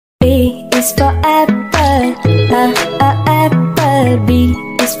is for apple, apple. B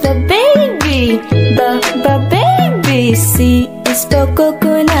is for baby, baby. C is for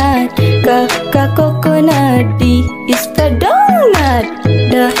coconut, coconut. D is for donut,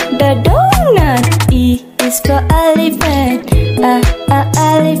 donut. E is for elephant,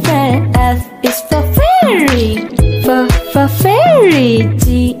 elephant. F is for fairy, fairy.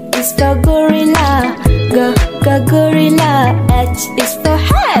 G is for gorilla, gorilla. H is for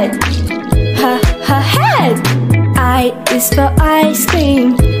head, head. I is for ice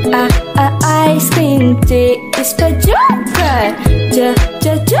cream, ice cream. J is for joker,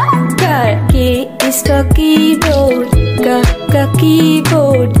 joker. K is for keyboard,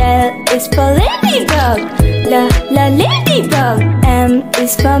 keyboard. L is for ladybug, ladybug. M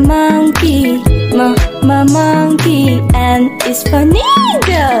is for monkey, monkey. N is for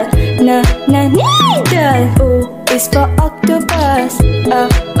needle, needle. O is for octopus,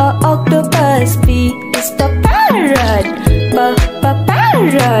 octopus. P is for parrot,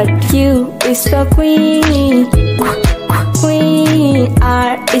 parrot. Q is for queen, queen.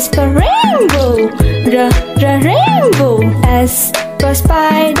 R is for rainbow, rainbow. S for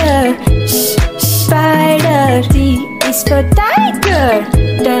spider, spider. T is for tiger,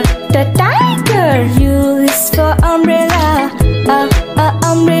 the tiger. U is for umbrella,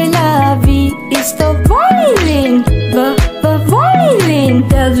 umbrella. V is for violin, violin.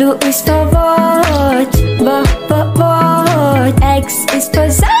 W is for watch, watch. X is for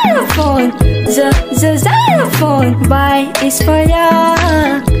xylophone, xylophone. Y is for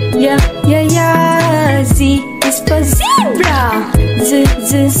yak, Z is for zebra,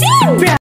 zebra.